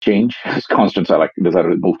change. It's constant. So I decided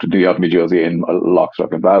to move to New York, New Jersey in lock,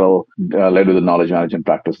 stock, and barrel. Led with the knowledge management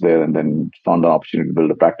practice there, and then found an opportunity to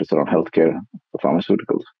build a practice around healthcare for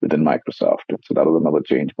pharmaceuticals within Microsoft. And so that was another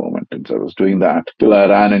change moment. And so I was doing that till I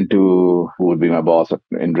ran into who would be my boss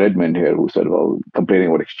in Redmond here, who said, well, complaining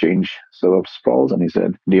about Exchange server sprawls. And he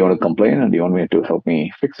said, do you want to complain, and do you want me to help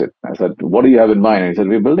me fix it? I said, what do you have in mind? And he said,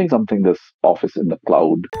 we're building something, this office in the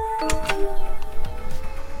cloud.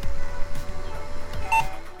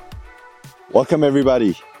 Welcome,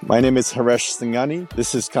 everybody. My name is Haresh Singhani.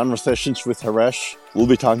 This is Conversations with Haresh. We'll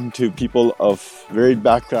be talking to people of varied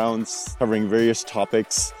backgrounds, covering various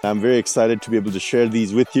topics. I'm very excited to be able to share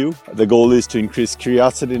these with you. The goal is to increase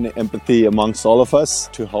curiosity and empathy amongst all of us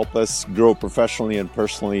to help us grow professionally and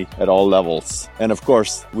personally at all levels. And of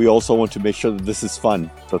course, we also want to make sure that this is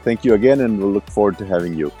fun. So thank you again, and we'll look forward to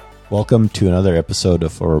having you. Welcome to another episode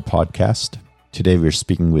of our podcast. Today we're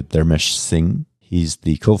speaking with Dharmesh Singh. He's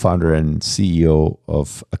the co-founder and CEO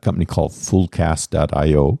of a company called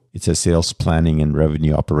Fullcast.io. It's a sales planning and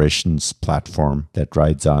revenue operations platform that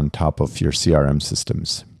rides on top of your CRM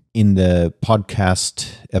systems. In the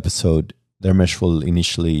podcast episode, Dharmesh will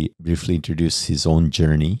initially briefly introduce his own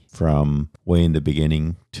journey from way in the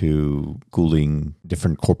beginning to schooling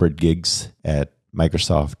different corporate gigs at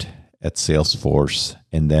Microsoft, at Salesforce,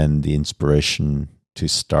 and then the inspiration to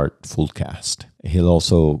start Fullcast.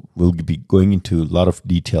 Will be going into a lot of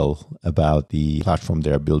detail about the platform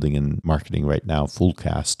they're building and marketing right now,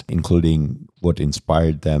 Fullcast, including what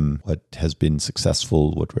inspired them, what has been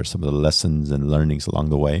successful, what were some of the lessons and learnings along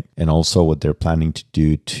the way, and also what they're planning to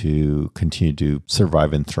do to continue to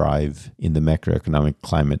survive and thrive in the macroeconomic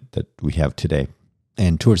climate that we have today.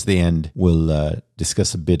 And towards the end, we'll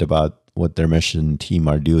discuss a bit about what their mission team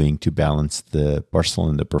are doing to balance the personal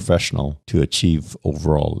and the professional to achieve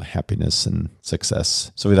overall happiness and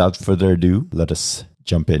success. So without further ado, let us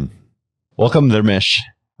jump in. Welcome, Dharmesh.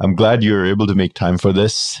 I'm glad you're able to make time for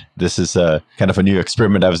this. This is a kind of a new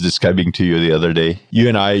experiment I was describing to you the other day. You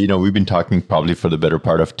and I, we've been talking probably for the better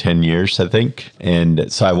part of 10 years, I think.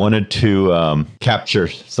 And so I wanted to capture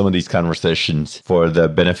some of these conversations for the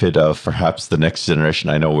benefit of perhaps the next generation.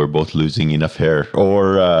 I know we're both losing enough hair,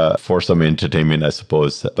 or for some entertainment, I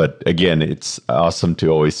suppose. But again, it's awesome to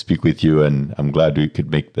always speak with you, and I'm glad we could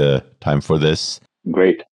make the time for this.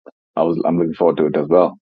 Great. I'm looking forward to it as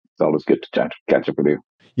well. It's always good to catch up with you.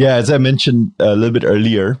 Yeah, as I mentioned a little bit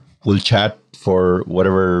earlier, we'll chat for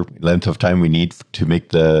whatever length of time we need to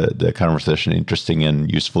make the conversation interesting and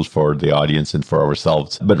useful for the audience and for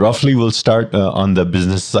ourselves. But roughly, we'll start on the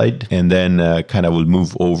business side, and then kind of we'll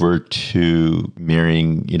move over to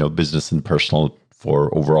mirroring, business and personal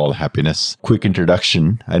for overall happiness. Quick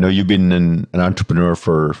introduction. I know you've been an entrepreneur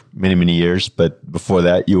for many, many years, but before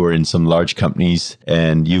that, you were in some large companies,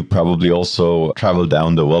 and you probably also traveled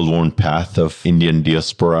down the well-worn path of Indian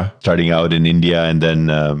diaspora, starting out in India and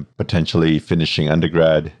then potentially finishing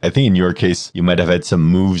undergrad. I think in your case, you might have had some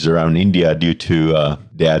moves around India due to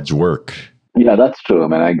dad's work. Yeah, that's true. I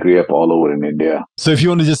mean, I grew up all over in India. So if you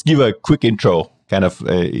want to just give a quick intro, kind of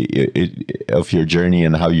your journey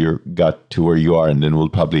and how you got to where you are, and then we'll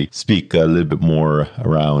probably speak a little bit more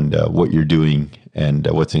around what you're doing and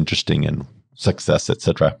what's interesting and success,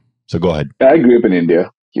 etc. So go ahead. I grew up in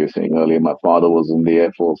India. You were saying earlier, my father was in the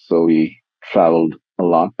Air Force, so we traveled a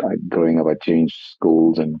lot. Growing up, I changed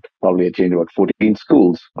schools, and probably I changed about 14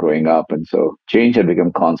 schools growing up. And so change had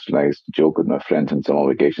become constant. I used to joke with my friends in summer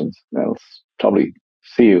vacations. I'll probably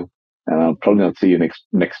see you. And I'll probably not see you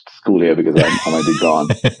next school year because I might be gone.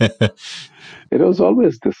 It was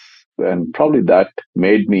always this, and probably that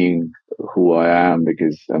made me who I am,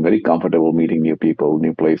 because I'm very comfortable meeting new people,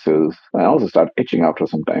 new places. I also started itching after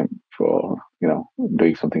some time for,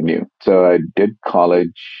 doing something new. So I did college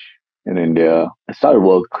in India. I started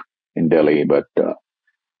work in Delhi, but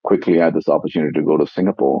quickly had this opportunity to go to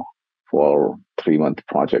Singapore for a 3-month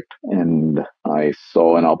project. And I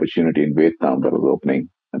saw an opportunity in Vietnam that was opening.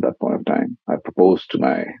 At that point of time, I proposed to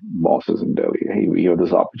my bosses in Delhi, hey, we have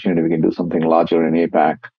this opportunity, we can do something larger in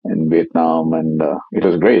APAC, in Vietnam. And it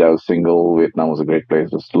was great. I was single. Vietnam was a great place.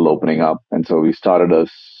 It was still opening up. And so we started us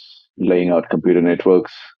laying out computer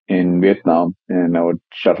networks in Vietnam, and I would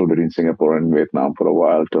shuttle between Singapore and Vietnam for a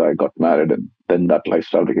while till I got married, and then that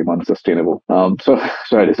lifestyle became unsustainable. So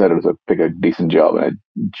I decided to pick a decent job, and I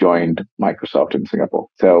joined Microsoft in Singapore.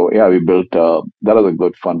 So yeah, we built, that was a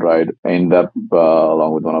good fun ride. I ended up,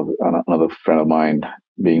 along with another friend of mine,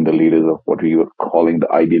 being the leaders of what we were calling the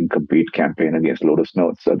IBM Compete campaign against Lotus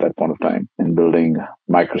Notes at that point of time, and building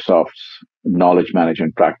Microsoft's knowledge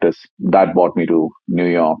management practice. That brought me to New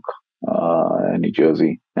York New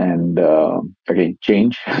Jersey. And again,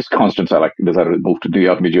 change is constant. So I decided to move to New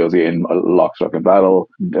York, New Jersey in lock, stock, and barrel.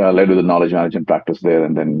 Led with the knowledge management practice there,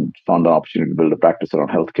 and then found an opportunity to build a practice around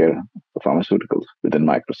healthcare, pharmaceuticals within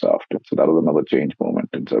Microsoft. And so that was another change moment.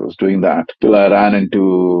 And so I was doing that till I ran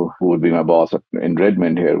into who would be my boss in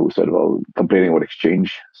Redmond here, who said, well, complaining about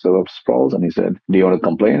exchange server sprawls. And he said, do you want to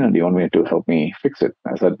complain and do you want me to help me fix it?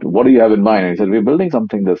 I said, what do you have in mind? And he said, we're building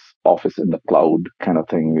something, this office in the cloud kind of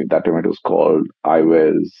thing. That time it was called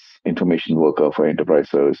IWES, Information Worker for Enterprise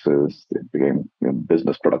Services. It became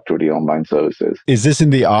Business Productivity Online Services. Is this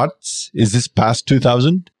in the aughts? Is this past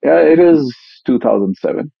 2000? Yeah, it is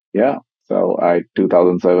 2007. Yeah. So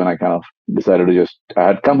 2007, I kind of decided to I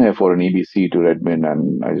had come here for an EBC to Redmond,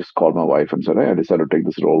 and I just called my wife and said, hey, I decided to take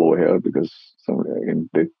this role over here because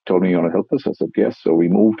they told me you want to help us. I said, yes. So we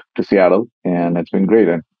moved to Seattle, and it's been great.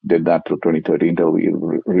 I did that till 2013 till we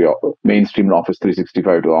mainstreamed Office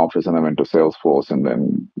 365 to Office, and I went to Salesforce, and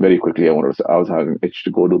then very quickly I was having an itch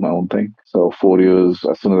to go do my own thing. So 4 years,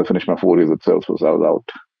 as soon as I finished my 4 years at Salesforce, I was out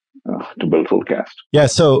to build Fullcast. Yeah,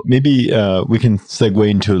 so maybe we can segue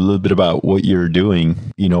into a little bit about what you're doing,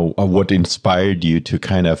 what inspired you to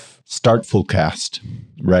kind of start Fullcast,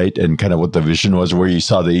 right? And kind of what the vision was, where you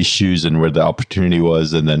saw the issues and where the opportunity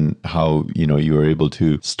was, and then how, you were able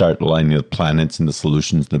to start aligning the planets and the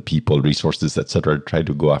solutions and the people, resources, et cetera, to try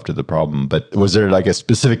to go after the problem. But was there like a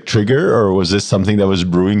specific trigger, or was this something that was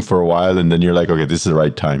brewing for a while and then you're like, okay, this is the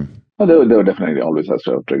right time? Well, there were definitely always has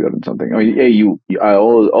to have triggered in something. I mean, I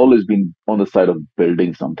always been on the side of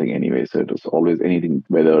building something anyway. So it was always anything,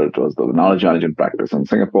 whether it was the knowledge management practice in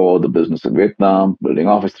Singapore, the business in Vietnam, building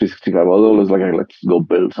Office 365. I was always like, hey, let's go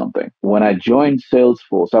build something. When I joined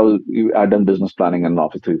Salesforce, I'd done business planning in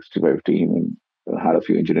Office 365 team and had a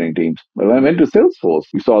few engineering teams. But when I went to Salesforce,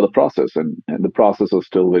 we saw the process, and the process was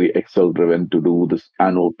still very Excel driven to do this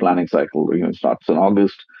annual planning cycle. It starts in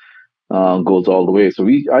August. Goes all the way. So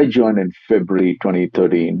I joined in February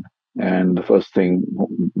 2013, and the first thing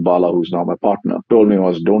Bala, who's now my partner, told me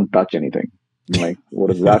was, "Don't touch anything." I'm like, what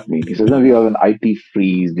does that mean? He says, "No, we have an IT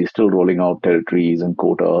freeze. We're still rolling out territories and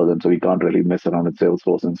quotas, and so we can't really mess around with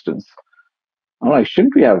Salesforce instance." I'm like,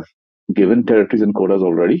 shouldn't we have given territories and quotas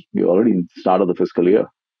already? We already started the fiscal year.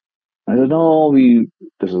 I said, no,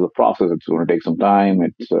 this is a process. It's going to take some time.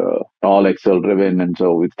 It's all Excel driven. And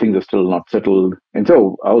so things are still not settled. And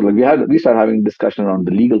so I was like, we started having discussion around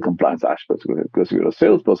the legal compliance aspects because you're a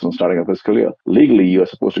salesperson starting a fiscal year. Legally, you are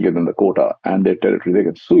supposed to give them the quota and their territory. They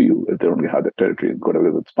can sue you if they don't have their territory and quota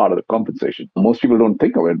because it's part of the compensation. Most people don't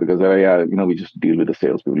think of it because we just deal with the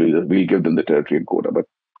salespeople. We give them the territory and quota. But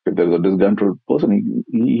if there's a disgruntled person,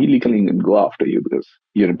 he legally can go after you because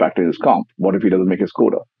you're impacting his comp. What if he doesn't make his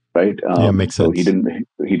quota? Right? Yeah, makes sense.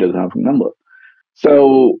 So he doesn't have a number.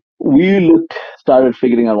 So started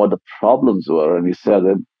figuring out what the problems were, and we said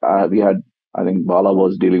that I think Bala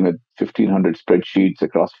was dealing with 1,500 spreadsheets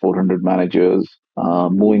across 400 managers,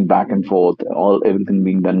 moving back and forth, everything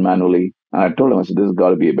being done manually. And I told him, I said, there's got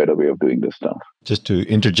to be a better way of doing this stuff. Just to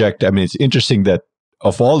interject, I mean, it's interesting that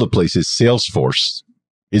of all the places, Salesforce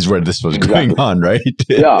is where this was going on, right?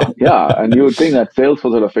 yeah. And you would think that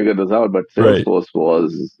Salesforce would have figured this out, but Salesforce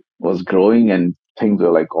was growing and things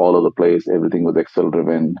were like all over the place. Everything was Excel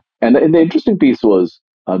driven. And the interesting piece was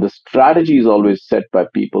the strategy is always set by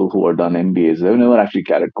people who are done MBAs. They've never actually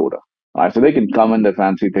carried quota. So they can come in the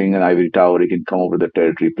fancy thing in Ivory Tower. You can come up with a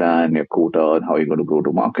territory plan, your quota, and how you're going to go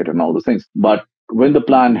to market and all those things. But when the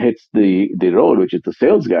plan hits the road, which is the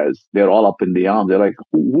sales guys, they're all up in the arms. They're like,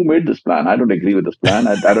 who made this plan? I don't agree with this plan.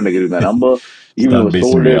 I don't agree with my number. You never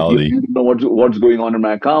sold it. You don't know what's going on in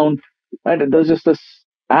my account. Right? And there's just this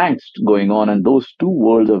angst going on, and those two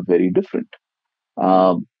worlds are very different.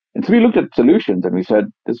 And so we looked at solutions and we said,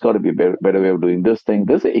 there's got to be a better way of doing this thing.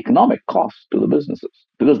 There's an economic cost to the businesses.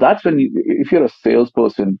 Because that's when, if you're a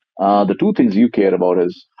salesperson, the two things you care about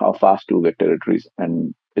is how fast do you get territories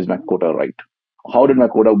and is my quota right? How did my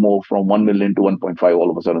quota move from 1 million to 1.5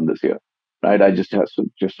 all of a sudden this year? Right? I just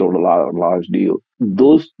sold a large deal.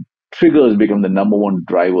 Those triggers become the number one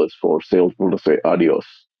drivers for salespeople to say, adios,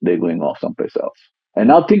 they're going off someplace else. And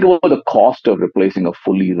now think about the cost of replacing a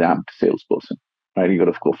fully ramped salesperson. Right, you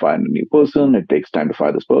got to go find a new person. It takes time to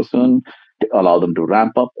find this person, to allow them to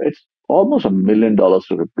ramp up. It's almost $1 million to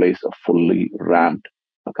replace a fully ramped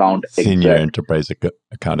account senior enterprise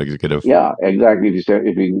account executive. Yeah, exactly.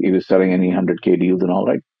 If you're selling any 100K deals and all,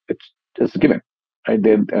 right, it's a given, right?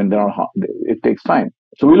 It takes time.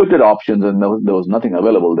 So we looked at options, and there was nothing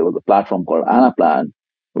available. There was a platform called Anaplan,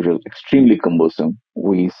 which was extremely cumbersome.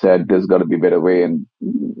 We said there's got to be a better way, and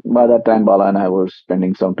by that time, Bala and I were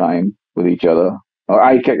spending some time with each other.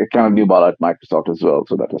 kind of knew Bala at Microsoft as well,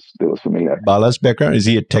 so that was familiar. Bala's background, is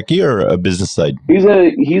he a techie or a business side? He's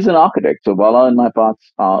an architect. So Bala and my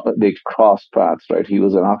paths they crossed paths, right? He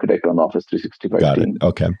was an architect on the Office 365 Got it. team.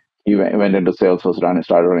 Okay. He went into Salesforce and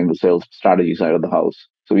started running the sales strategy side of the house.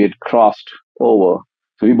 So we had crossed over.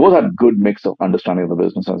 So we both had good mix of understanding of the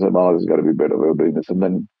business. I said, "Oh, this has got to be better way of doing this." And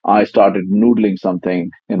then I started noodling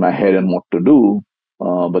something in my head and what to do.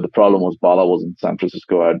 But the problem was Bala was in San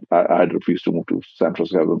Francisco. I had refused to move to San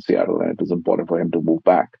Francisco. I was in Seattle, and it was important for him to move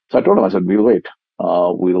back. So I told him, I said, "We'll wait.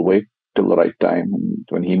 We'll wait till the right time." And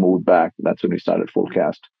when he moved back, that's when we started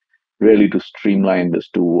Fullcast, really to streamline these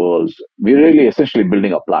two worlds. We're really essentially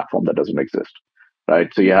building a platform that doesn't exist,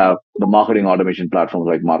 right? So you have the marketing automation platforms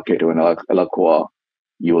like Marketo and Eloqua.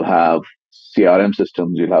 You'll have CRM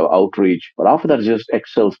systems, you'll have outreach. But after that, it's just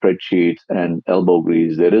Excel spreadsheets and elbow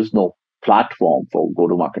grease. There is no platform for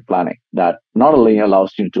go-to-market planning that not only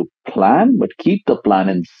allows you to plan, but keep the plan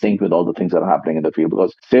in sync with all the things that are happening in the field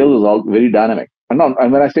because sales is all very dynamic. And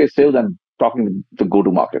when I say sales, I'm talking the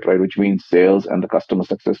go-to-market, right? Which means sales and the customer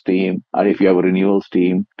success team. And if you have a renewals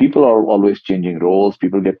team, people are always changing roles.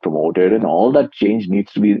 People get promoted, and all that change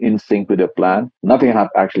needs to be in sync with their plan. Nothing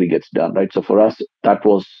actually gets done, right? So for us, that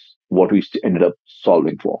was what we ended up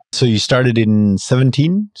solving for. So you started in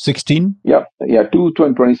 17, 16? Yeah.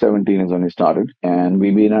 2017 is when we started, and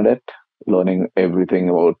we've been at it, learning everything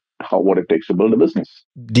about what it takes to build a business.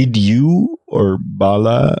 Did you or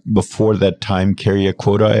Bala before that time carry a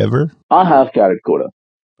quota ever? I have carried quota,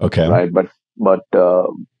 Okay. right? But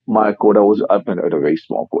my quota was up at a very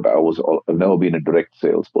small quota. I've never been a direct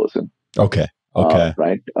salesperson. Okay.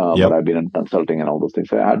 Right. Yep. But I've been in consulting and all those things.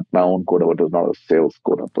 So I had my own quota, but it was not a sales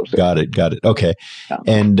quota per se. Got it. Okay. Yeah.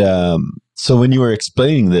 And so when you were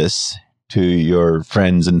explaining this to your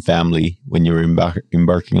friends and family, when you were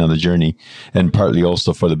embarking on the journey, and partly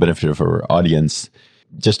also for the benefit of our audience,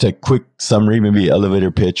 just a quick summary, maybe elevator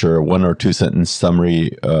pitch or a 1 or 2 sentence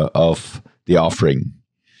summary of the offering.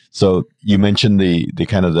 So you mentioned the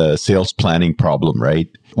kind of the sales planning problem, right?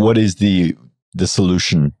 What is the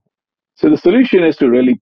solution? So the solution is to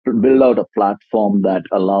really build out a platform that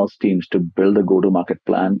allows teams to build a go-to-market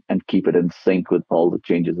plan and keep it in sync with all the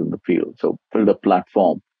changes in the field. So build a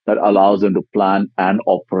platform that allows them to plan and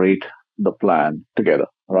operate the plan together,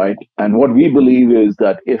 right? And what we believe is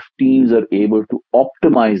that if teams are able to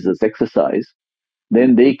optimize this exercise,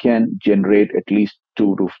 then they can generate at least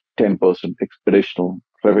 2 to 10% additional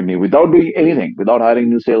revenue without doing anything, without hiring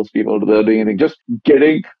new salespeople, without doing anything, just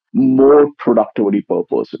getting more productivity per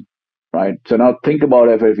person. Right. So now think about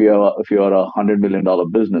if you're a $100 million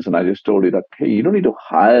business, and I just told you that, hey, you don't need to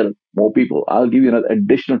hire more people. I'll give you an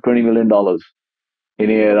additional $20 million in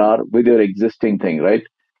ARR with your existing thing, right?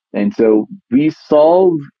 And so we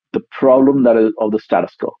solve the problem that is of the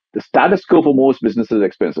status quo. The status quo for most businesses is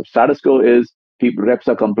expensive. Status quo is people reps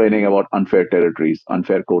are complaining about unfair territories,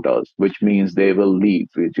 unfair quotas, which means they will leave.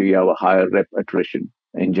 Which you have a higher rep attrition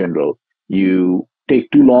in general. You take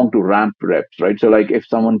too long to ramp reps, right? So like if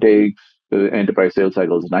someone takes enterprise sales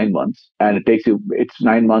cycles 9 months, and it's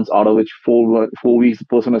 9 months out of which 4 weeks the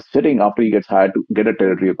person is sitting after he gets hired to get a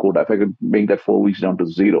territory or quota. If I could bring that 4 weeks down to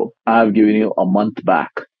zero, I've given you a month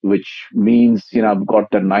back, which means I've got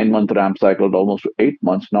that 9 month ramp cycle to almost 8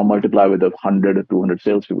 months. Now multiply with the 100 or 200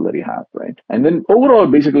 salespeople that you have, right? And then overall,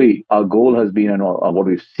 basically, our goal has been, and what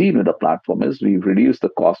we've seen with the platform is we've reduced the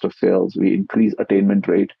cost of sales, we increase attainment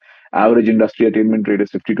rate. Average industry attainment rate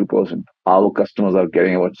is 52%. Our customers are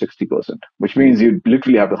getting about 60%, which means you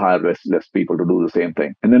literally have to hire less people to do the same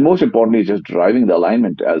thing. And then most importantly, just driving the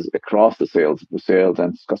alignment as across the sales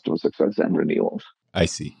and customer success and renewals. I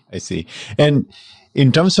see. And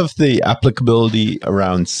in terms of the applicability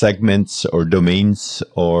around segments or domains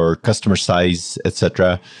or customer size,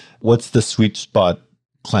 etc., what's the sweet spot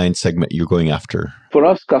client segment you're going after? For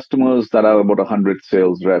us, customers that are about 100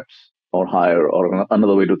 sales reps or higher, or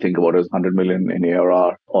another way to think about it is 100 million in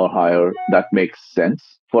ARR or higher, that makes sense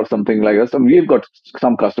for something like us. And we've got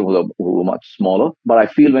some customers who are much smaller, but I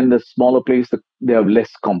feel when the smaller place, they have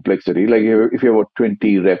less complexity. Like if you have a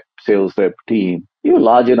 20 sales rep team, you have a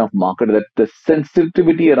large enough market that the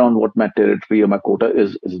sensitivity around what my territory or my quota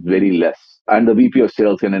is very less. And the VP of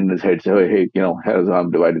sales can in his head say, hey, here's how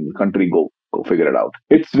I'm dividing the country, go figure it out.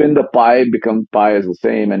 It's when the pie is the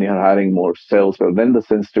same and you're hiring more sales, well, then the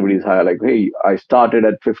sensitivity is higher. Like, hey, I started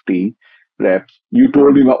at 50 reps. You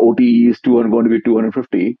told me my OTE is going to be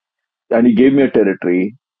 250, and you gave me a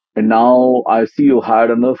territory. And now I see you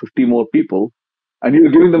hired another 50 more people, and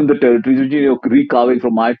you're giving them the territories, which you're recarving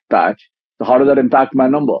from my patch. So how does that impact my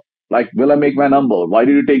number? Like, will I make my number? Why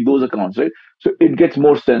did you take those accounts, right? So it gets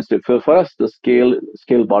more sensitive. For us, the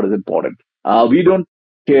scale part is important. We don't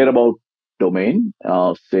care about domain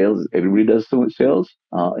sales. Everybody does sales.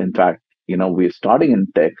 In fact, we're starting in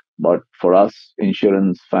tech, but for us,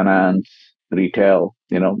 insurance, finance, retail,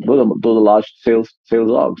 those are large sales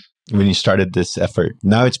orgs. When you started this effort,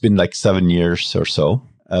 now it's been like 7 years or so.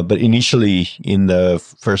 But initially, in the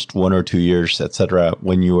first 1 or 2 years, etc.,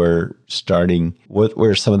 when you were starting, what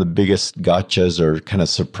were some of the biggest gotchas or kind of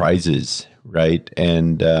surprises, right?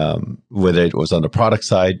 And whether it was on the product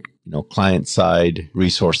side, client side,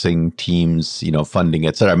 resourcing teams, funding,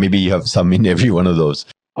 etc. Maybe you have some in every one of those.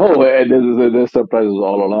 Oh, there's surprises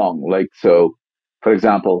all along. Like, so, for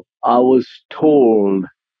example, I was told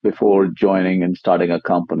before joining and starting a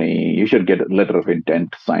company, you should get a letter of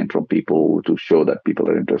intent signed from people to show that people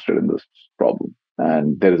are interested in this problem.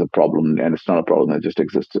 And there is a problem, and it's not a problem that just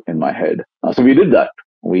exists in my head. So we did that.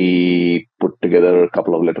 We put together a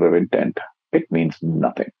couple of letter of intent. It means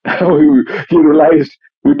nothing. We realized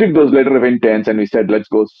we took those letter of intents and we said, let's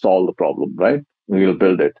go solve the problem, right? We will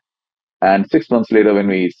build it. And 6 months later, when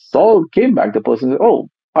we came back, the person said, "Oh,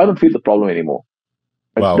 I don't feel the problem anymore.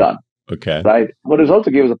 It's Wow. done." Okay. Right? But it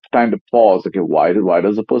also gave us time to pause. Okay, why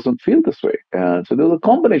does the person feel this way? And so there's a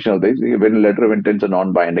combination of things. When a letter of intents are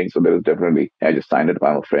non-binding, so there is definitely I just signed it if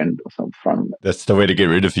I'm a friend or some friend. That's the way to get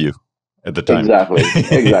rid of you at the time. Exactly,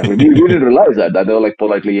 exactly. We didn't realize that they were like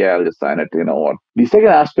politely, yeah, I'll just sign it. You know what? The second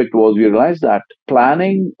aspect was we realized that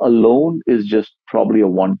planning alone is just probably a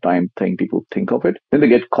one-time thing. People think of it, then they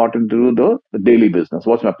get caught into the daily business.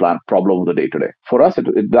 What's my plan? Problem of the day today. For us,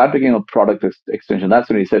 that became a product extension. That's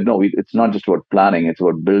when we said, no, it's not just about planning. It's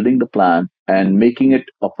about building the plan and making it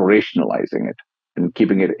operationalizing it and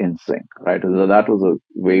keeping it in sync, right? So that was a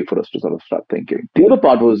way for us to sort of start thinking. The other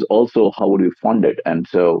part was also how would we fund it? And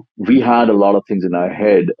so we had a lot of things in our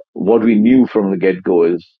head. What we knew from the get go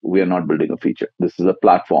is we are not building a feature. This is a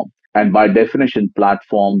platform. And by definition,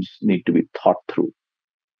 platforms need to be thought through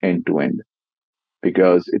end to end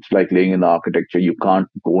because it's like laying in the architecture. You can't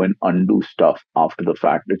go and undo stuff after the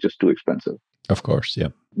fact. It's just too expensive. Of course, yeah.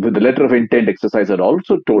 With the letter of intent exercise had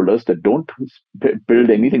also told us that don't build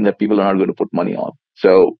anything that people are not going to put money on.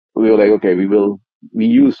 So we were like, okay, we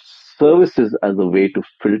use services as a way to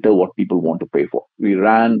filter what people want to pay for. We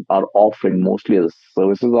ran our offering mostly as a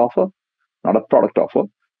services offer, not a product offer.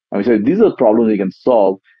 And we said, these are the problems we can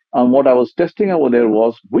solve. And what I was testing over there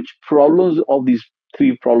was which problems of these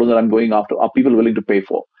three problems that I'm going after are people willing to pay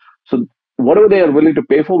for. So whatever they are willing to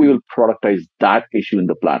pay for, we will productize that issue in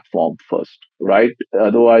the platform first, right?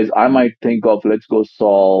 Otherwise, I might think of let's go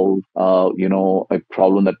solve, a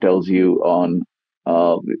problem that tells you on,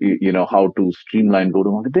 how to streamline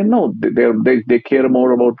go-to-market. They know they care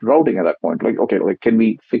more about routing at that point. Like, okay, like can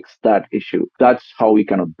we fix that issue? That's how we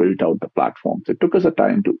kind of built out the platform. So it took us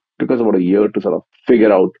took us about a year to sort of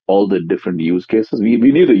figure out all the different use cases. We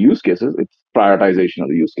knew the use cases. It's prioritization of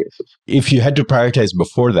the use cases. If you had to prioritize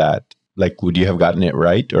before that, like, would you have gotten it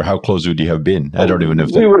right, or how close would you have been? I don't even know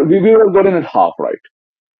if that. We were getting it half right.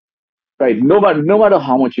 Right. No matter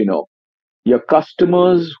how much you know, your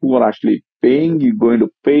customers who are actually going to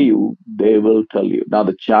pay you, they will tell you. Now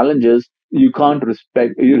the challenge is you can't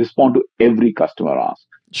you respond to every customer ask.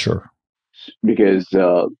 Sure. Because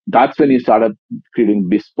that's when you started creating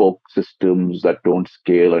bespoke systems that don't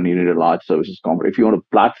scale and you need a large services company. If you want a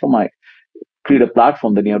platform, create a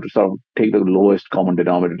platform, then you have to sort of take the lowest common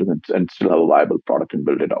denominator and still have a viable product and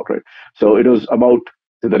build it out, right? So it was about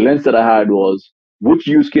the lens that I had was which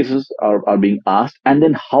use cases are being asked, and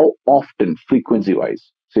then how often, frequency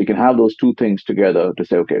wise. So you can have those two things together to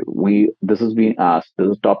say, okay, this is being asked, this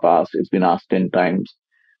is top asked, it's been asked 10 times.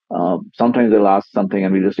 Sometimes they'll ask something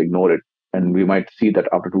and we just ignore it, and we might see that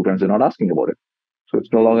after 2 times they're not asking about it. So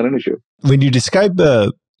it's no longer an issue. When you describe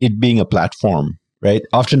it being a platform, right?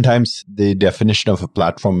 Oftentimes, the definition of a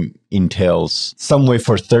platform entails some way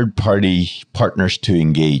for third-party partners to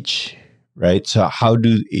engage, right? So,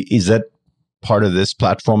 is that part of this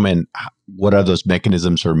platform, and what are those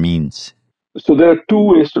mechanisms or means? So there are two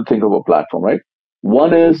ways to think of a platform, right?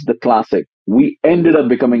 One is the classic. We ended up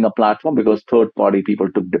becoming a platform because third-party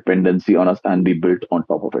people took dependency on us and we built on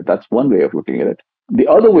top of it. That's one way of looking at it. The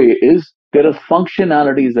other way is there are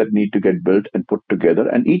functionalities that need to get built and put together,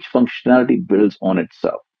 and each functionality builds on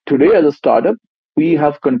itself. Today, as a startup, we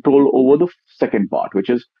have control over the second part, which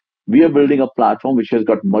is we are building a platform which has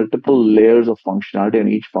got multiple layers of functionality, and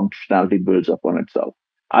each functionality builds upon itself.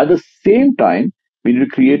 At the same time, we need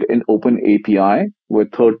to create an open API where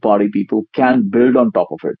third-party people can build on top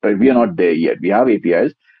of it. Right? We are not there yet. We have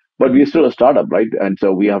APIs, but we're still a startup, right? And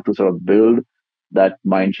so we have to sort of build that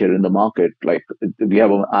mindshare in the market. Like we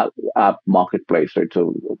have an app marketplace, right?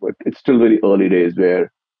 So it's still very early days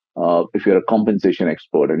where If you're a compensation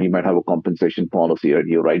expert and you might have a compensation policy and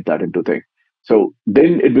you write that into thing. So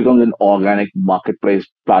then it becomes an organic marketplace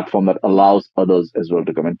platform that allows others as well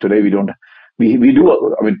to come in. Today we don't, we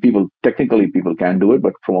do, I mean, people can do it,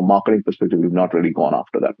 but from a marketing perspective, we've not really gone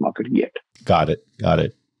after that market yet. Got it. Got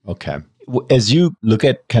it. Okay. As you look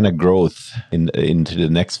at kind of growth into the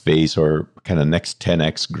next phase or kind of next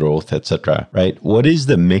 10x growth, et cetera, right? What is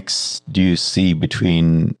the mix do you see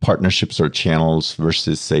between partnerships or channels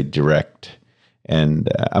versus, say, direct? And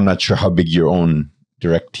I'm not sure how big your own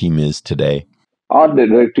direct team is today. Our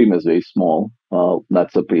direct team is very small.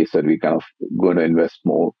 That's a place that we kind of going to invest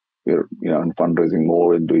more. We're, in fundraising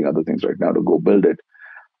more and doing other things right now to go build it.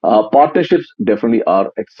 Partnerships definitely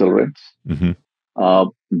are accelerants. Mm-hmm.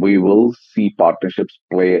 We will see partnerships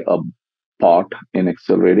play a part in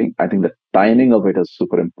accelerating. I think the timing of it is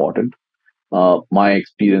super important. My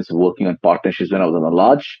experience of working on partnerships when I was in a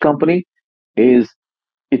large company is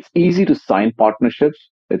it's easy to sign partnerships.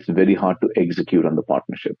 It's very hard to execute on the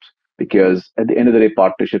partnerships because at the end of the day,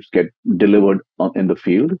 partnerships get delivered in the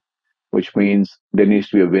field, which means there needs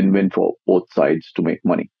to be a win-win for both sides to make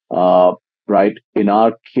money. Right? In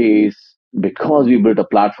our case, because we built a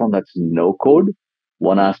platform that's no code,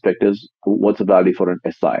 one aspect is what's the value for an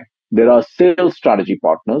SI? There are sales strategy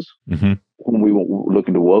partners Mm-hmm. whom we were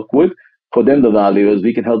looking to work with. For them, the value is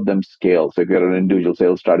we can help them scale. So if you're an individual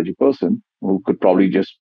sales strategy person who could probably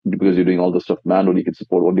just, because you're doing all this stuff manually, you can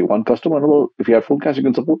support only one customer. Well, if you have full cash, you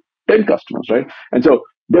can support 10 customers, right? And so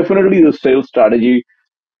definitely the sales strategy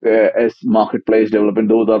as marketplace development,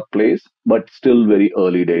 those are plays, but still very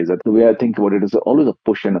early days. That's the way I think about it is always a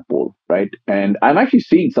push and a pull, right? And I'm actually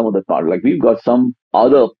seeing some of that part. Like we've got some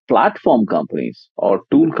other platform companies or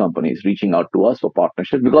tool companies reaching out to us for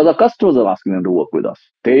partnerships because our customers are asking them to work with us.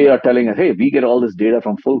 They are telling us, hey, we get all this data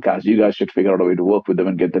from Fullcast. You guys should figure out a way to work with them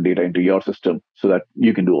and get the data into your system so that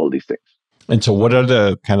you can do all these things. And so what are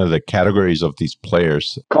the kind of the categories of these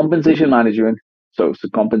players? Compensation management. So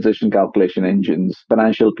compensation calculation engines,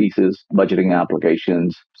 financial pieces, budgeting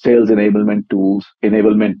applications, sales enablement tools.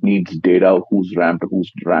 Enablement needs data, who's ramped,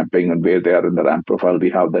 who's ramping, and where they are in the ramp profile. We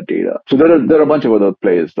have that data. So there are a bunch of other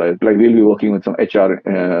players, right? Like we'll be working with some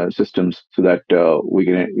HR systems so that we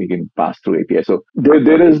can pass through API. So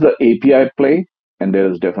there is the API play, and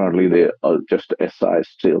there is definitely the just SI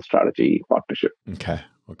sales strategy partnership. Okay.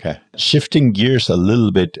 Okay. Shifting gears a little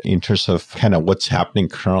bit in terms of kind of what's happening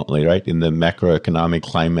currently, right, in the macroeconomic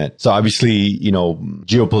climate. So obviously,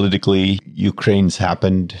 geopolitically, Ukraine's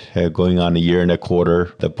happened going on a year and a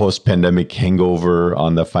quarter. The post-pandemic hangover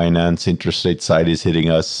on the finance interest rate side is hitting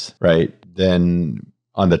us, right? Then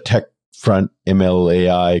on the tech front, ML,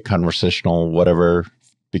 AI, conversational, whatever,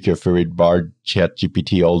 pick your favorite Bard, Chat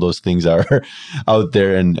GPT, all those things are out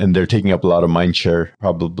there and they're taking up a lot of mind share,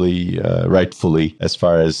 probably rightfully, as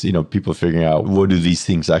far as, people figuring out what do these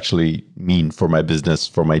things actually mean for my business,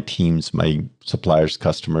 for my teams, my suppliers,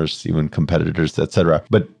 customers, even competitors, etc.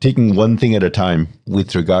 But taking one thing at a time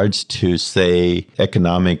with regards to, say,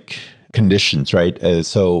 economic conditions, right?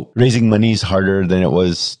 So raising money is harder than it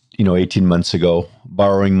was 18 months ago.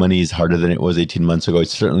 Borrowing money is harder than it was 18 months ago.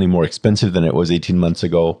 It's certainly more expensive than it was 18 months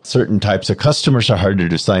ago. Certain types of customers are harder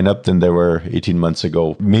to sign up than they were 18 months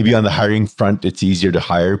ago. Maybe on the hiring front, it's easier to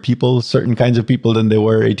hire people, certain kinds of people than they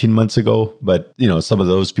were 18 months ago. But, some of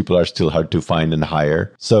those people are still hard to find and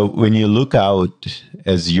hire. So when you look out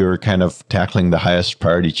as you're kind of tackling the highest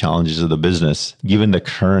priority challenges of the business, given the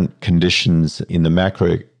current conditions in the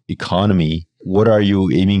macro economy, what are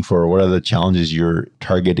you aiming for? What are the challenges you're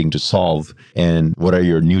targeting to solve? And what are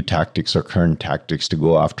your new tactics or current tactics to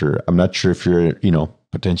go after? I'm not sure if you're,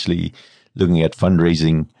 potentially looking at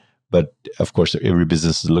fundraising, but of course, every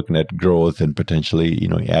business is looking at growth and potentially,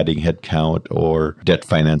 adding headcount or debt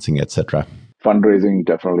financing, etc. Fundraising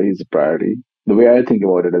definitely is a priority. The way I think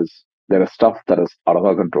about it is there is stuff that is out of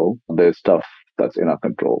our control. There's stuff that's in our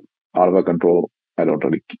control. Out of our control, I don't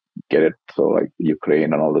really get it. So like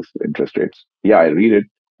Ukraine and all this interest rates. Yeah, I read it.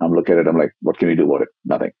 I'm looking at it. I'm like, what can we do about it?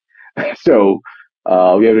 Nothing. So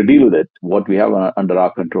we have to deal with it. What we have under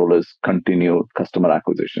our control is continued customer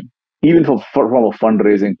acquisition. Even from a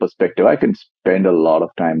fundraising perspective, I can spend a lot of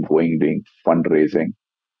time doing fundraising.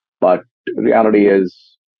 But reality is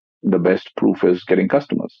the best proof is getting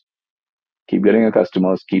customers. Keep getting your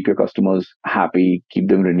customers, keep your customers happy, keep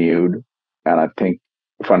them renewed. And I think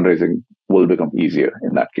fundraising will become easier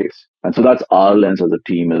in that case. And so that's our lens as a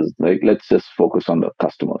team is like, let's just focus on the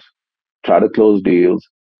customers. Try to close deals.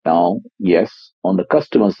 Now, yes, on the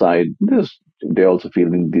customer side, they're also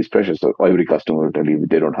feeling these pressures. So every customer will tell you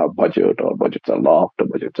they don't have budget or budgets are locked or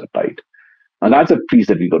budgets are tight. And that's a piece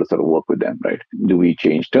that we got to sort of work with them, right? Do we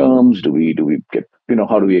change terms? Do we get,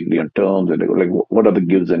 how do we agree on terms? And they go like, what are the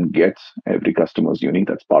gives and gets? Every customer is unique.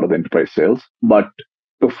 That's part of the enterprise sales. But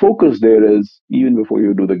the focus there is, even before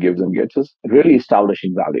you do the gives and gets, is really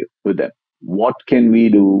establishing value with them. What can we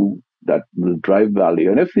do that will drive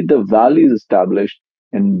value? And if the value is established,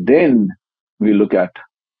 and then we look at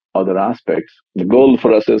other aspects. The goal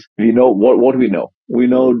for us is, we know what we know. We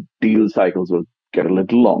know deal cycles will get a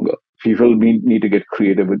little longer. People need to get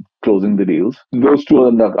creative with closing the deals. Those two are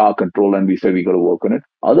under our control, and we said we got to work on it.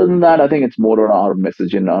 Other than that, I think it's more on our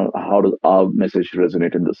message and how does our message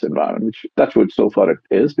resonate in this environment, which that's what so far it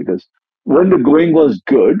is, because when the going was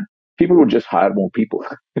good, people would just hire more people.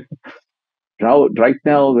 Now, right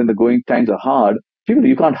now, when the going times are hard,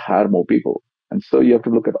 you can't hire more people. And so you have to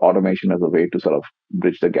look at automation as a way to sort of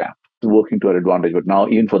bridge the gap. It's working to our advantage. But now,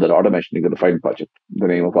 even for that automation, you got to find budget. The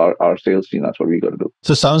name of our sales team, that's what we got to do.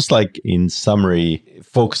 So it sounds like, in summary,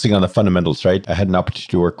 focusing on the fundamentals, right? I had an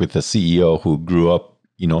opportunity to work with a CEO who grew up,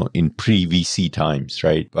 in pre-VC times,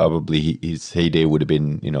 right? Probably his heyday would have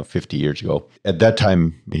been, 50 years ago. At that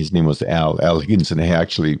time, his name was Al Higgins, and he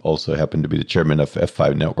actually also happened to be the chairman of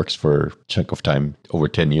F5 Networks for a chunk of time, over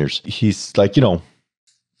 10 years. He's like,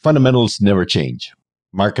 fundamentals never change.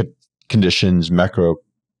 Market conditions, macro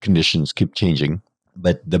conditions keep changing.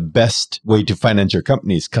 But the best way to finance your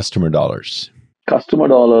company is customer dollars. Customer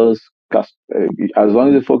dollars, as long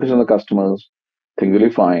as you focus on the customers, things will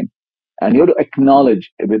be fine. And you have to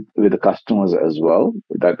acknowledge with the customers as well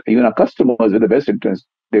that even our customers with the best interest,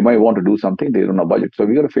 they might want to do something, they don't have budget. So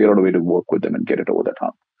we got to figure out a way to work with them and get it over that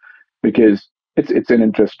hump, because it's an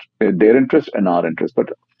interest, their interest and our interest. But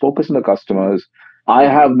focus on the customers. I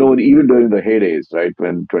have known, even during the heydays, right,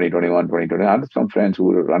 when 2021, 2020, I had some friends who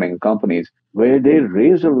were running companies where they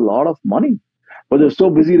raised a lot of money, but they're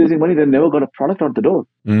so busy raising money, they never got a product out the door.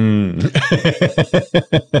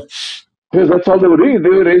 Because that's all they were doing. They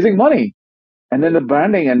were raising money. And then the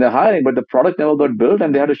branding and the hiring, but the product never got built,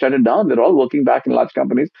 and they had to shut it down. They're all working back in large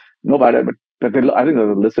companies. No matter, but I think they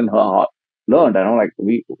listen, learned. And I'm like,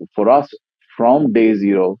 for us, from day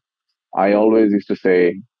zero, I always used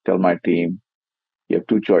to tell my team, you have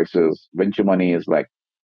two choices. Venture money is like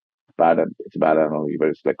bad, it's bad, I don't know, but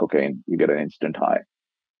it's like cocaine. You get an instant high,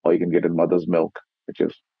 or you can get in mother's milk, which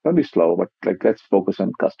is going to be slow, but like, let's focus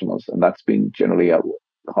on customers. And that's been generally how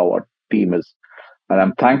our team is. And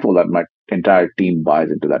I'm thankful that my entire team buys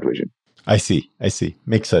into that vision. I see.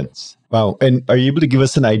 Makes sense. Wow. And are you able to give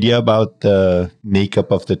us an idea about the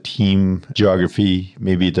makeup of the team, geography,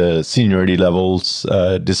 maybe the seniority levels,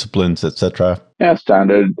 disciplines, etc.? Yeah,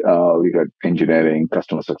 standard. We got engineering,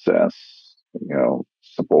 customer success,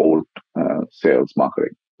 support, sales,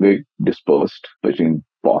 marketing. We dispersed between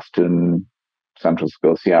Boston, San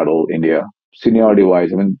Francisco, Seattle, India. Seniority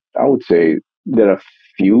wise, I mean, I would say there are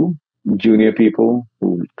few junior people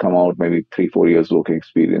who come out maybe 3-4 years working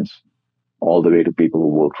experience, all the way to people who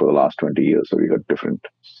worked for the last 20 years. So we got different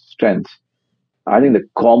strengths. I think the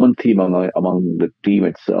common theme among the team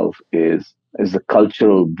itself is the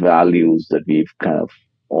cultural values that we've kind of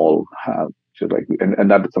all have. So like, and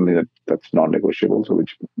that is something that's non-negotiable. So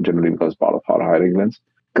which generally becomes part of our hiring lens.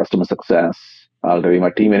 Customer success. I'll tell you, my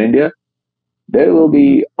team in India, they will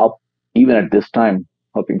be up even at this time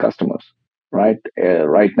helping customers. Right,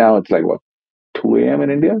 right now it's like what, 2 a.m. in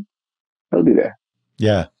India. They'll be there.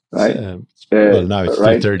 Yeah. Right. Well, now it's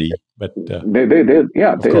Right. 3:30, but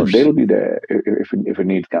they'll be there if it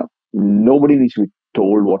needs come. Nobody needs to be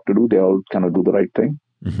told what to do. They all kind of do the right thing,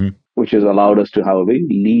 which has allowed us to have a very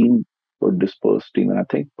lean but dispersed team. And I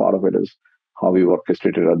think part of it is how we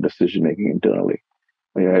orchestrated our decision making internally.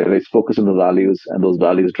 Let's focus on the values, and those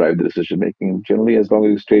values drive the decision making. Generally, as long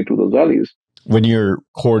as you stay true to those values. When you're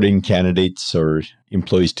courting candidates or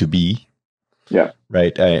employees to be, yeah,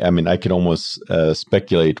 right. I mean, I can almost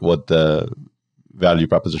speculate what the value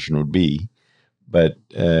proposition would be, but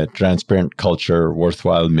transparent culture,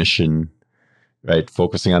 worthwhile mission, right?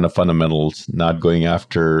 Focusing on the fundamentals, not going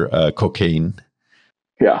after cocaine.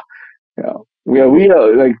 Yeah. We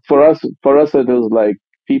are like, for us, it is like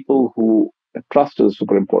people who trust is a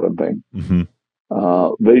super important thing.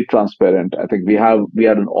 Very transparent. I think we had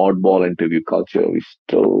an oddball interview culture. We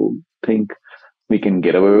still think we can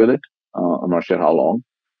get away with it. I'm not sure how long,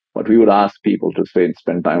 but we would ask people to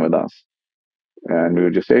spend time with us, and we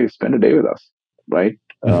would just say, spend a day with us, right?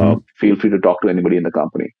 Feel free to talk to anybody in the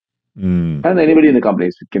company, and anybody in the company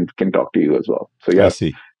can talk to you as well. So yeah,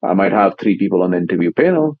 I might have 3 people on the interview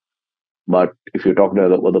panel, but if you're talking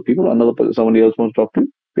to other people, somebody else wants to talk to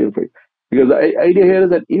you, feel free. Because the idea here is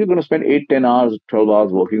that if you're going to spend 8, 10 hours, 12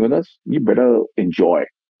 hours working with us, you better enjoy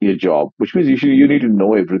your job, which means you need to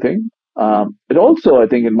know everything. It also, I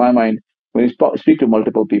think, in my mind, when you speak to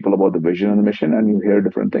multiple people about the vision and the mission, and you hear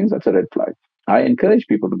different things, that's a red flag. I encourage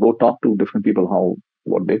people to go talk to different people how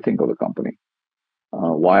what they think of the company.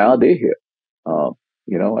 Why are they here? Uh,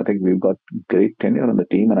 I think we've got great tenure on the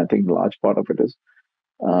team, and I think a large part of it is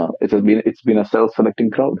it's been a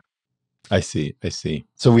self-selecting crowd. I see. I see.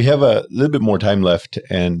 So we have a little bit more time left.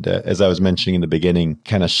 And as I was mentioning in the beginning,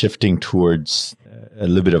 kind of shifting towards a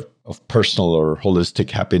little bit of personal or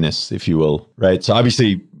holistic happiness, if you will. Right. So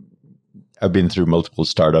obviously, I've been through multiple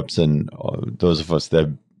startups, and those of us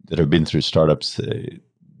that have been through startups,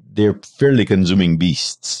 they're fairly consuming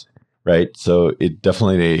beasts. Right. So it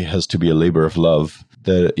definitely has to be a labor of love.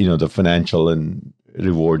 The financial and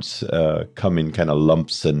rewards come in kind of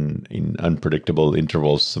lumps and in unpredictable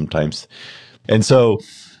intervals sometimes. And so,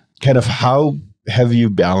 kind of how have you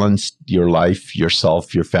balanced your life,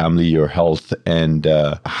 yourself, your family, your health, and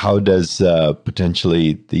how does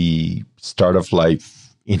potentially the start of life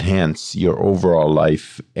enhance your overall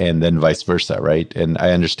life, and then vice versa, right? And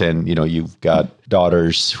I understand, you've got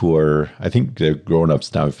daughters who are, I think they're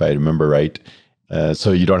grown-ups now, if I remember right.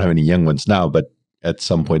 So you don't have any young ones now, but at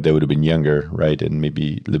some point they would have been younger, right? And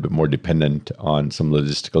maybe a little bit more dependent on some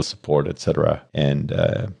logistical support, et cetera. And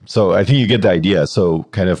so I think you get the idea. So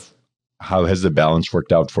kind of how has the balance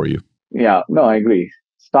worked out for you? Yeah, no, I agree.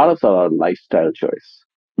 Startups are a lifestyle choice.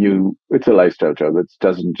 It's a lifestyle choice. It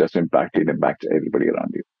doesn't just impact you; it impacts everybody around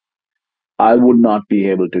you. I would not be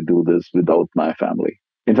able to do this without my family.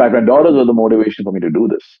 In fact, my daughters were the motivation for me to do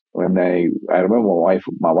this. When I remember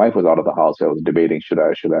my wife was out of the house. I was debating should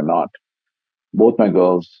I not. Both my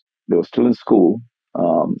girls, they were still in school,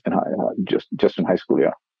 just in high school,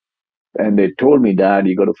 yeah. And they told me, Dad,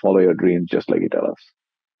 you got to follow your dreams just like you tell us.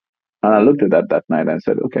 And I looked at that night and I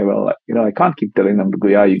said, okay, well, I can't keep telling them to go,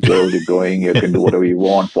 yeah, you girls, you're growing, you can do whatever you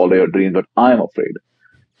want, follow your dreams, but I'm afraid.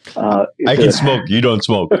 I It's can a, smoke. You don't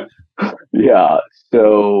smoke. yeah.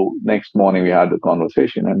 So next morning we had the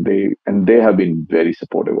conversation, and they have been very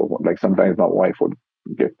supportive of it. Like sometimes my wife would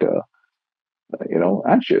get,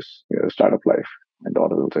 anxious, startup life. My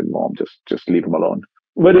daughter will say, Mom, just leave him alone.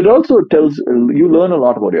 But it also tells you learn a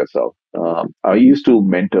lot about yourself. I used to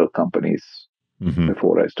mentor companies Hmm.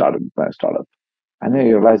 before I started my startup. And then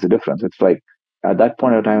you realize the difference. It's like at that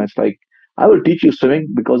point of time, it's like I will teach you swimming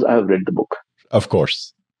because I have read the book Of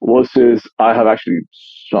course. versus I have actually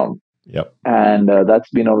swum. Yep. And that's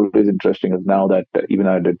been always interesting. Is now that even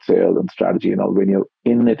I did sales and strategy and all, when you're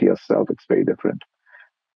in it yourself, it's very different.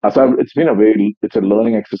 It's been it's a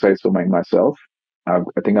learning exercise for myself. I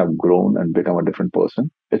think I've grown and become a different person.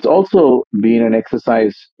 It's also been an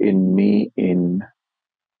exercise in me in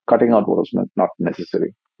cutting out what was not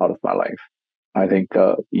necessary out of my life. I think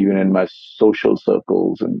even in my social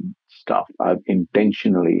circles and stuff, I've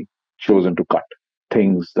intentionally chosen to cut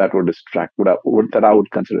things that would distract, that I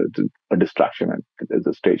would consider a distraction at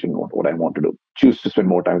this stage in what I want to do. Choose to spend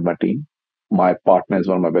more time with my team. My partner is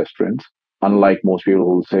one of my best friends. Unlike most people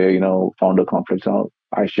who say, founder conflicts,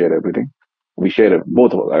 I share everything. We share it,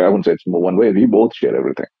 both of us. I wouldn't say it's one way. We both share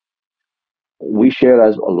everything. We share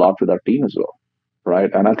as a lot with our team as well, right?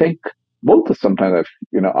 And I think both sometimes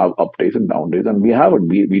I've our up days and down days, and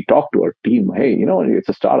we talk to our team. Hey, it's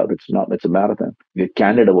a startup. It's a marathon. Get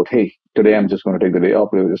candid about, hey, today I'm just going to take the day off.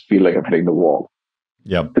 I just feel like I'm hitting the wall.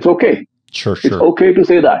 Yep. It's okay. Sure. It's Sure. okay to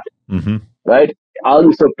say that, Hmm. right? I'll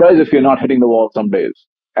be surprised if you're not hitting the wall some days.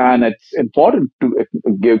 And it's important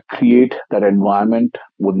to create that environment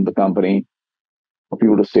within the company for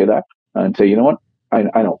people to say that and say, you know what, I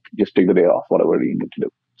know, just take the day off, whatever you need to do.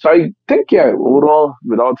 So I think, yeah, overall,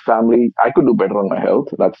 without family, I could do better on my health.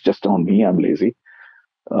 That's just on me. I'm lazy.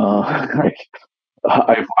 I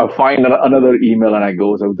find another email and I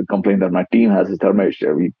go with the complaint that my team has is Dharmesh.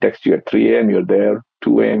 We text you at 3 a.m., you're there,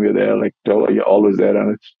 2 a.m., you're there, like you're always there.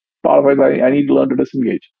 And it's part of it. I need to learn to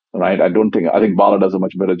disengage, right? I think Bala does a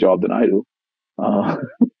much better job than I do. Uh,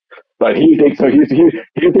 But he's taking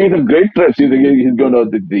some great trips. He's gone to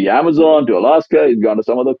the Amazon, to Alaska. He's gone to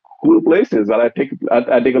some other cool places. And I take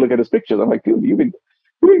a look at his pictures. I'm like, dude,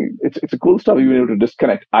 it's a cool stuff. You've been able to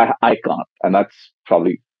disconnect. I can't, and that's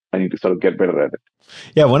probably I need to sort of get better at it.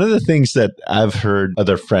 Yeah, one of the things that I've heard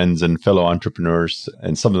other friends and fellow entrepreneurs,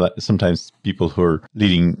 and sometimes people who are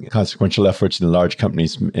leading consequential efforts in large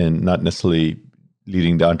companies and not necessarily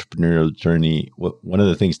leading the entrepreneurial journey, one of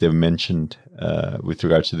the things they've mentioned with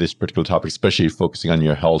regards to this particular topic, especially focusing on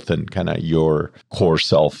your health and kind of your core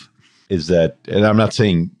self, is that, and I'm not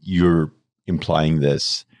saying you're implying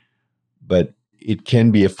this, but it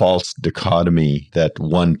can be a false dichotomy that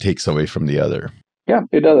one takes away from the other. Yeah,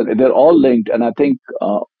 it does. They're all linked, and I think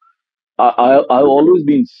I've always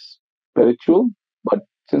been spiritual, but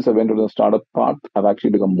since I went to the startup path, I've actually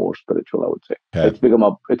become more spiritual, I would say. Okay.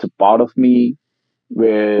 It's a part of me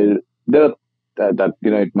where there are,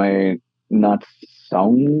 it might not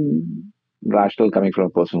sound rational coming from a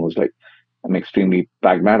person who's like, I'm extremely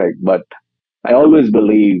pragmatic, but I always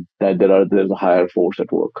believe that there's a higher force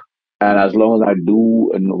at work. And as long as I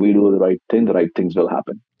do and we do the right things will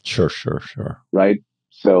happen. Sure. Right.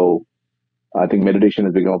 So I think meditation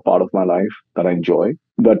has become a part of my life that I enjoy.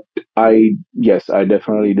 But yes, I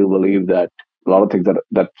definitely do believe that a lot of things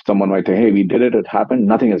that someone might say, hey, we did it, it happened.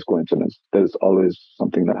 Nothing is coincidence. There's always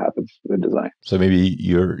something that happens with design. So maybe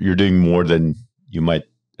you're doing more than you might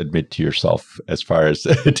admit to yourself as far as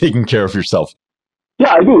taking care of yourself.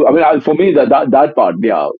 Yeah, I do. I mean, for me, that part,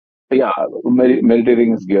 yeah.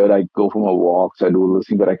 Meditating is good. I go for my walks. I do this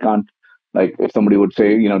thing, but I can't. Like, if somebody would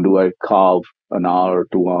say, do I carve an hour or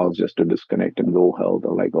 2 hours just to disconnect and go health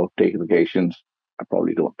or like, take vacations? I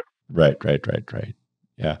probably don't. Right.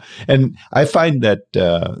 Yeah, and I find that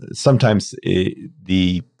sometimes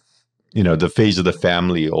the the phase of the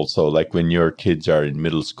family also, like when your kids are in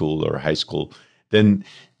middle school or high school, then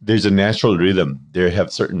there's a natural rhythm. They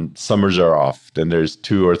have certain summers are off, then there's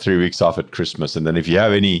 2 or 3 weeks off at Christmas, and then if you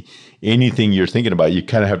have anything you're thinking about, you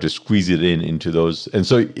kind of have to squeeze it into those. And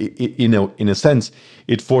so in a sense,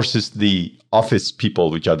 it forces the office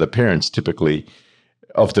people, which are the parents typically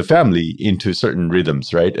of the family, into certain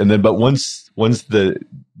rhythms, right? And then but once the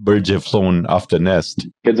birds have flown off the nest,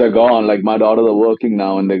 kids are gone. Like, my daughters are working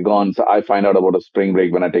now and they're gone. So I find out about a spring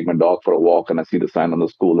break when I take my dog for a walk and I see the sign on the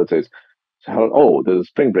school that says, oh, there's a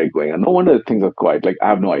spring break going on. No wonder things are quiet. Like, I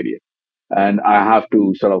have no idea. And I have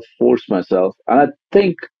to sort of force myself. And I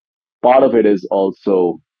think part of it is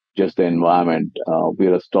also just the environment.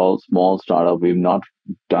 We're a small startup. We've not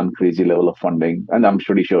done crazy level of funding. And I'm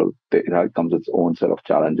pretty sure that comes with its own set of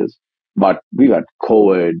challenges. But we've had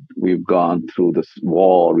COVID, we've gone through this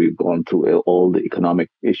war, we've gone through all the economic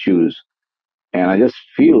issues. And I just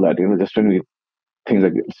feel that, just when things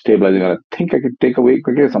are stabilizing, I think I could take a week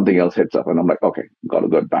quickly, something else hits up. And I'm like, okay, got to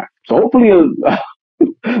get back. So hopefully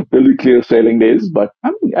there'll be clear sailing days, but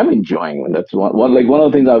I'm enjoying it. That's one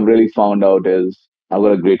of the things I've really found out is I've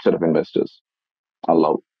got a great set of investors. I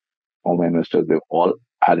love all my investors. They've all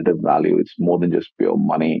additive value. It's more than just pure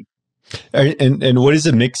money. and what is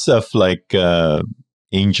a mix of like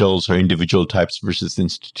angels or individual types versus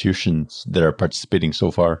institutions that are participating so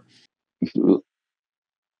far?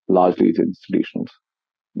 Largely it's institutionals.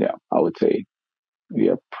 Yeah, I would say we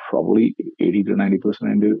are probably 80 to 90%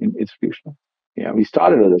 in institutional. Yeah, we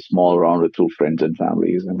started with a small round with through friends and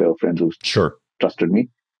families, and there were friends who Sure. trusted me.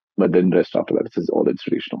 But then the rest after that, it's all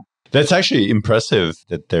institutional. That's actually impressive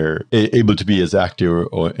that they're able to be as active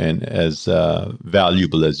and as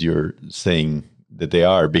valuable as you're saying that they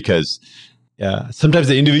are, because sometimes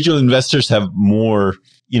the individual investors have more,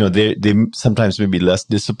 they sometimes may be less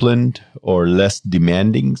disciplined or less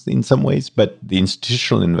demanding in some ways, but the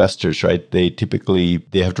institutional investors, right, they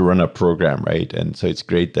have to run a program, right? And so it's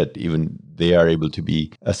great that even they are able to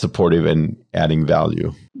be supportive and adding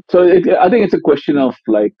value. So I think it's a question of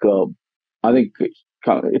like, I think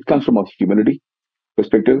it comes from a humility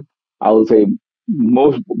perspective. I will say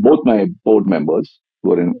both my board members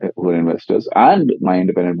who are investors and my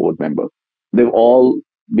independent board member, they've all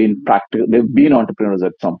been practical. They've been entrepreneurs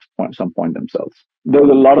at some point themselves. There's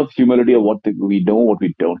a lot of humility of we know, what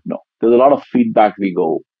we don't know. There's a lot of feedback we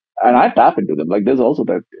go, and I tap into them. Like, there's also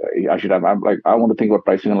that I should have. I'm like, I want to think about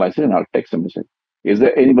pricing and licensing, and I'll text them and say, is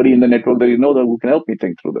there anybody in the network that who can help me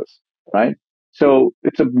think through this? Right. So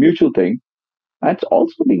it's a mutual thing. And it's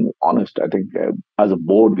also being honest. I think as a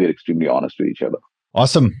board, we're extremely honest with each other.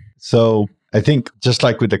 Awesome. So I think just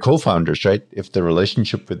like with the co-founders, right? If the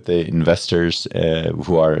relationship with the investors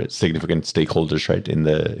who are significant stakeholders, right, in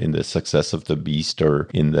the success of the beast or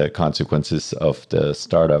in the consequences of the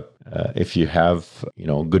startup, if you have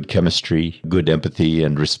good chemistry, good empathy,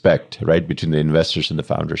 and respect, right, between the investors and the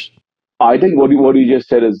founders. I think what you just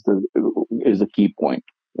said is the key point.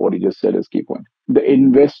 What you just said is key point. The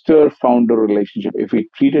investor founder relationship. If we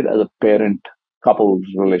treat it as a parent couple's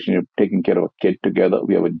relationship, taking care of a kid together,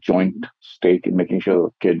 we have a joint stake in making sure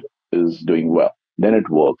the kid is doing well. Then it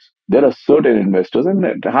works. There are certain investors, and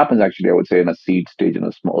it happens actually, I would say, in a seed stage, in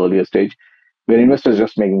a small earlier stage, where investors are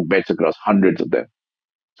just making bets across hundreds of them.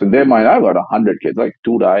 So in their mind, I've got 100 kids, like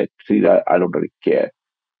 2 die, 3 die, I don't really care.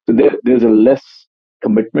 So there's a less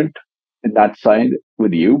commitment in that side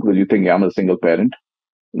with you because you think, yeah, I'm a single parent,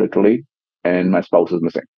 literally, and my spouse is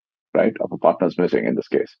missing, right? Or a partner is missing in this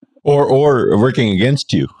case. Or working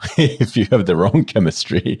against you if you have the wrong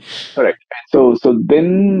chemistry. Correct. So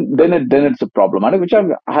then it's a problematic, which I've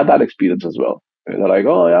had that experience as well. They're like,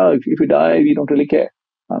 oh yeah, if you die, we don't really care.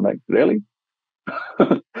 I'm like, really?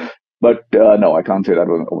 But no, I can't say that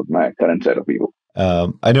with my current set of people.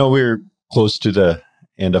 I know we're close to the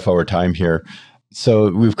end of our time here. So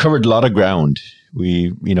we've covered a lot of ground.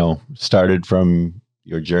 We, started from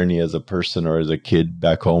your journey as a person or as a kid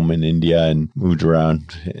back home in India and moved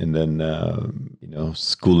around, and then,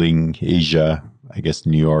 schooling Asia, I guess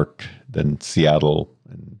New York, then Seattle,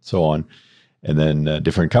 and so on. And then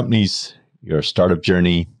different companies, your startup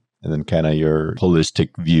journey, and then kind of your holistic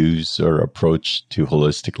views or approach to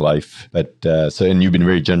holistic life. But and you've been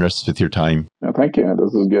very generous with your time. No, thank you.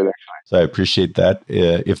 This is good, actually. So I appreciate that.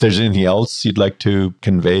 If there's anything else you'd like to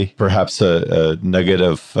convey, perhaps a nugget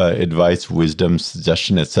of advice, wisdom,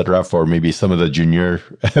 suggestion, etc., for maybe some of the junior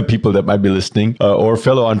people that might be listening, or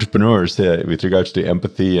fellow entrepreneurs with regards to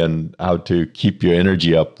empathy and how to keep your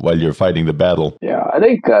energy up while you're fighting the battle. Yeah, I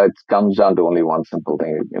think it comes down to only one simple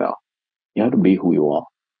thing. You have to be who you are.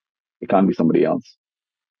 You can't be somebody else.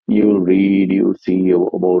 You'll read, you'll see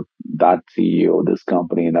about that CEO, this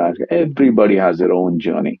company, and that. Everybody has their own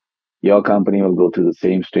journey. Your company will go through the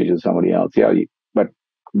same stage as somebody else. Yeah, but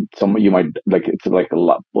some you might like it's like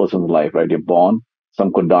a person's life, right? You're born.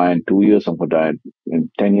 Some could die in 2 years. Some could die in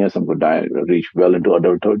 10 years. Some could die reach well into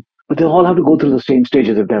adulthood. But they all have to go through the same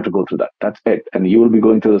stages if they have to go through that. That's it. And you will be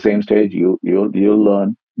going through the same stage. You'll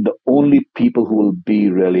learn. The only people who will be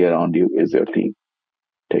really around you is your team.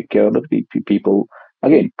 Take care of the people.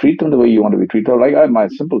 Again, treat them the way you want to be treated. Like my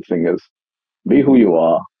simple thing is, be who you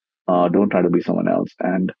are. Don't try to be someone else,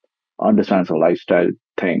 and understand it's a lifestyle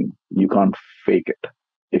thing. You can't fake it.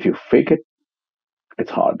 If you fake it, it's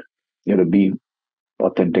hard. You have to be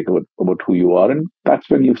authentic about who you are, and that's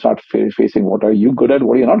when you start facing what are you good at,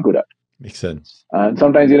 what are you not good at. Makes sense. And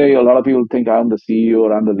sometimes a lot of people think I'm the CEO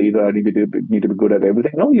or I'm the leader. I need to be good at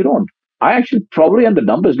everything. No, you don't. I actually probably am the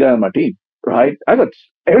dumbest guy on my team. Right? I got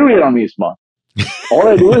everybody around me is smart. All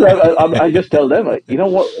I do is I just tell them, like, you know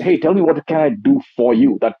what? Hey, tell me what can I do for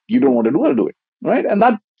you that you don't want to do. I'll do it. Right? And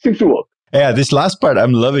that seems to work. Yeah, this last part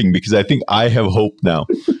I'm loving because I think I have hope now.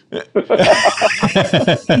 Well,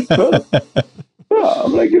 yeah,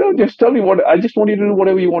 I'm like, just tell me what. I just want you to do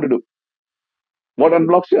whatever you want to do. What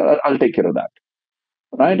unblocks you, I'll take care of that.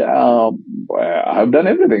 Right? I've done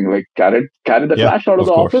everything. Like carried the trash out of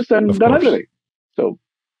the office and done everything. So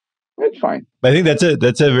it's fine. I think that's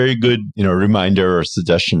a very good reminder or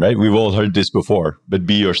suggestion, right? We've all heard this before, but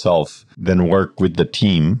be yourself, then work with the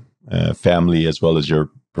team, family as well as your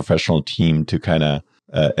professional team to kind of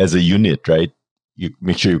as a unit, right? You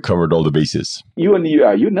make sure you covered all the bases. You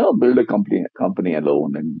never build a company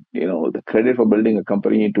alone, and the credit for building a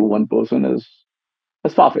company to one person is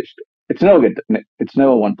far-fetched. It's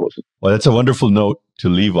never one person. Well, that's a wonderful note to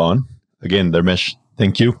leave on. Again, Dharmesh,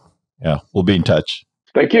 thank you. Yeah, we'll be in touch.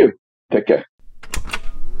 Thank you. Take care.